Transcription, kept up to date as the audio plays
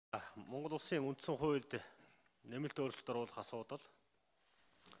Монгол улсын үндсэн хуульд нэмэлт өөрчлөлт оруулах асуудал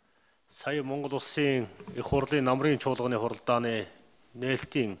сая Монгол улсын их хурлын намрын чуулганы хуралдааны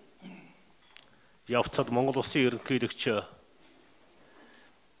нээлтийн явцад Монгол улсын ерөнхийлөгч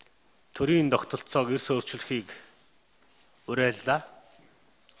төрийн тогтолцоог эрс өөрчлөхийг уриаллаа.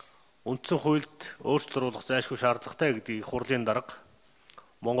 Үндсэн хуульд өөрчлөлт оруулах зайлшгүй шаардлагатай гэдгийг их хурлын дарга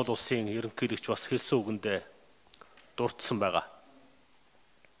Монгол улсын ерөнхийлөгч бас хэлсэн үгэндээ дурдсан байгаа.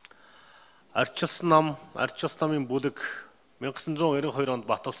 Арчилсан намын бүлэг 1992 онд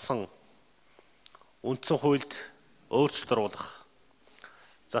баталсан үндсэн хуульд өөрчлөлт оруулах,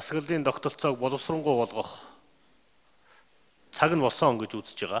 засаглалын тогтолцоог боловсронгуй болгох цаг нь болсон гэж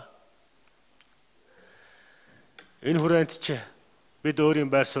үзэж байгаа. Энэ хүрээнд ч бид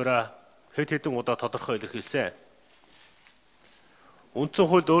өөрийн байр сууриа хэд хэдэн удаа тодорхой илэрхийлсэн. Үндсэн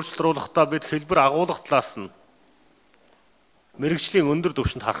хуульд өөрчлөлт оруулахдаа бид хэлбэр агуулгах талаас нь мэргэжлийн өндөр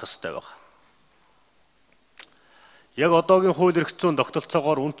түвшинд харах ёстой байна. Яг одоогийн хууль эрх зүйн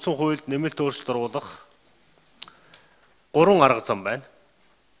тогтолцоогоор үндсэн хуульд нэмэлт өөрчлөлт оруулах 3 арга зам байна.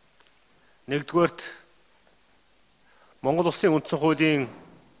 Нэгдүгээрт Монгол улсын үндсэн хуулийн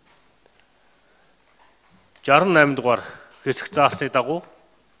 68 дугаар хэсэг заасны дагуу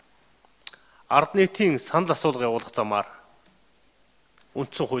ард нийтийн санал асуулга явуулах замаар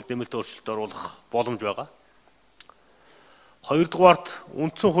үндсэн хуульд нэмэлт өөрчлөлт оруулах боломж байгаа. Хоёрдугаарт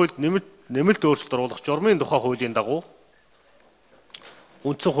үндсэн хуульд нэмэлт өөрчлөлт оруулах журмын тухай хуулийн дагуу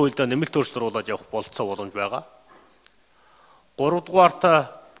үндсэн хуульд нэмэлт өөрчлөлт оруулаад явах болцоо боломж байгаа. Гуравдугаарт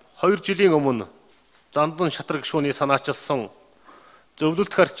 2 жилийн өмнө Зандан шатраг гишүүний санаачилсан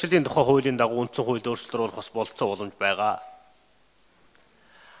зөвлөлт харьцуулын тухай хуулийн дагуу үндсэн хуульд өөрчлөлт оруулах болцоо боломж байгаа.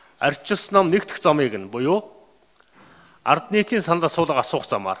 Арчилсан нам нэгдэх замыг нь буюу ард нийтийн санал асуулга асуух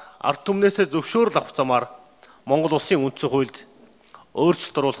замаар, ард түмнээсээ зөвшөөрөл авах замаар Монгол улсын үндсэн хуульд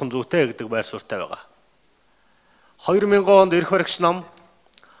өөрчлөлт оруулах нь зүйтэй гэдэг байр суурьтай байгаа. 2000 онд эрх баригч нам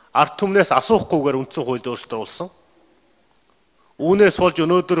ард түмнээс асуухгүйгээр үндсэн хуульд өөрчлөлт оруулсан. Үүнээс болж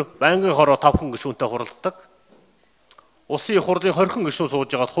өнөөдөр байнгын хороо 5 хүн гишүүнтэй хуралддаг. Улсын их хурлын 20 хүн гишүүн сууж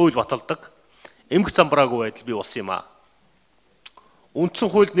байгаад хууль баталдаг. Эмх замбраагүй байдал бий болсон юм аа.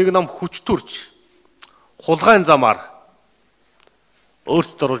 Үндсэн хуульд нэг нам хүч төрж хулгайн замаар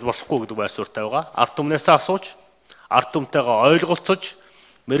өөрчлөлт оруулж болохгүй гэдэг байр суурьтай байгаа. Ард түмнээсээ асууж, ард түмтэйгээ ойлголцож,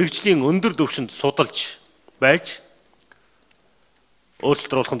 мэргэжлийн өндөр түвшинд судалж байж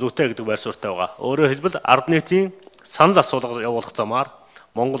өөрчлөлт оруулах нь зүйтэй гэдэг байр суурьтай байгаа. Өөрөөр хэлбэл ард нийтийн санал асуулга явуулах замаар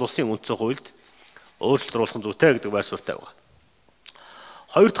Монгол улсын үндсэн хуульд өөрчлөлт оруулах нь зүйтэй гэдэг байр суурьтай байгаа.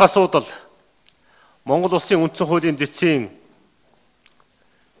 Хоёр дахь асуудал Монгол улсын үндсэн хуулийн Цэцийн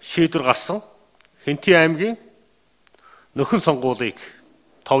шийдвэр гарсан Хэнтийн аймгийн нөхөн сонгуулийг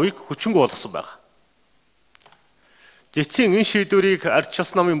 5-ыг хүчингүй болгосон байна. Цэцийн энэ шийдвэрийг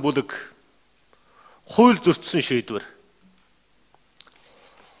арчилсан намын бүлэг хууль зөрчсөн шийдвэр.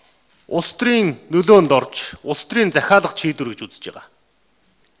 Улс төрийн нөлөөнд орж, улс төрийн захиалгат шийдвэр гэж үзэж байгаа.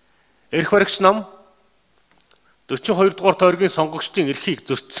 Эрх баригч нам 42 дугаар тойргийн сонгогчдын эрхийг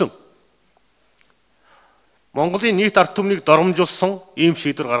зөрчсөн. Монголын нийт ард түмнийг доромжуулсан ийм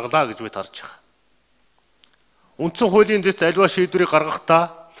шийдвэр гаргалаа гэж бид харж байгаа. Үндсэн хуулийн дэс аливаа шийдвэрийг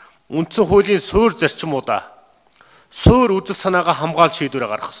гаргахдаа үндсэн хуулийн суурь зарчмуудаа суурь үзэл санаагаа хамгаалж шийдвэрээ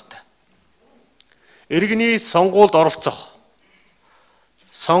гаргах ёстой. Иргэний сонгуульд оролцох,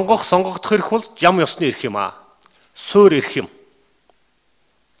 сонгогдох эрх бол зам ёсны эрх юм аа. Суурь эрх юм.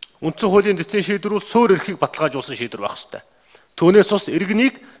 Үндсэн хуулийн дэсийн шийдвэр бол суурь эрхийг баталгаажуулсан шийдвэр байх ёстой. Түүнээс ус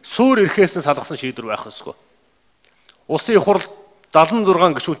иргэнийг суурь эрхээс нь салгасан шийдвэр байх ёсгүй. Улсын их хурл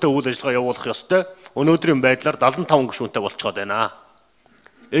 76 гишүүнтэй үйл ажиллагаа явуулах ёстой. Өнөөдрийн байдлаар 75 гишүүнтэй болцоод байна.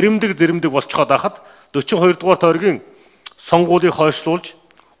 Эрэмдэг зэрэмдэг болцоод байхад 42 дугаар тойргийн сонгуулийг хойшлуулж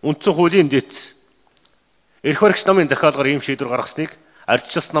үндсэн хуулийн дэс эрх баригч намын захиалгаар ийм шийдвэр гаргасныг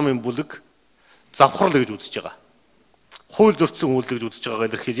арчилсан намын бүлэг завхрал гэж үзэж байгаа. Хууль зөрчсөн үйлдэл гэж үзэж байгааг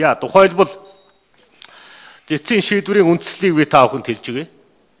илэрхийлье. Тухайлбал Цэцийн шийдвэрийн үндслийг би та бүхэнд хэлж өгье.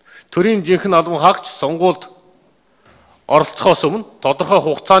 Төрийн жинхэнэ албан хаагч сонгуульд оролцохоос өмнө тодорхой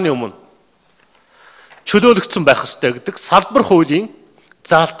хугацааны өмнө чөлөөлөгдсөн байх ёстой гэдэг салбар хуулийн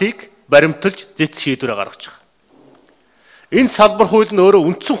заалтыг баримталж Цэц шийдвэрээ гаргаж байгаа. Энэ салбар хууль нь өөрөө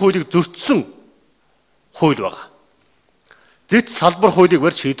үндсэн хуулийг зөрчсөн хууль байна. Цэц салбар хуулийг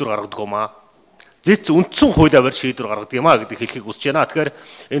барьж шийдвэр гаргадаг юм аа. Цэц үндсэн хуулиар барьж шийдвэр гаргадаг юм аа гэдгийг хэлхийг хүсэж байна. Тэгэхээр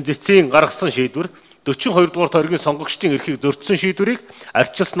энэ Цэцийн гаргасан шийдвэр 42 дугаар тойргийн сонгогчдын эрхийг зөрчсөн шийдвэрийг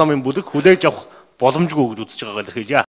арчилсан намын бүлэг хүлээж авах боломжгүй гэж үзэж байгааг илэрхийлье.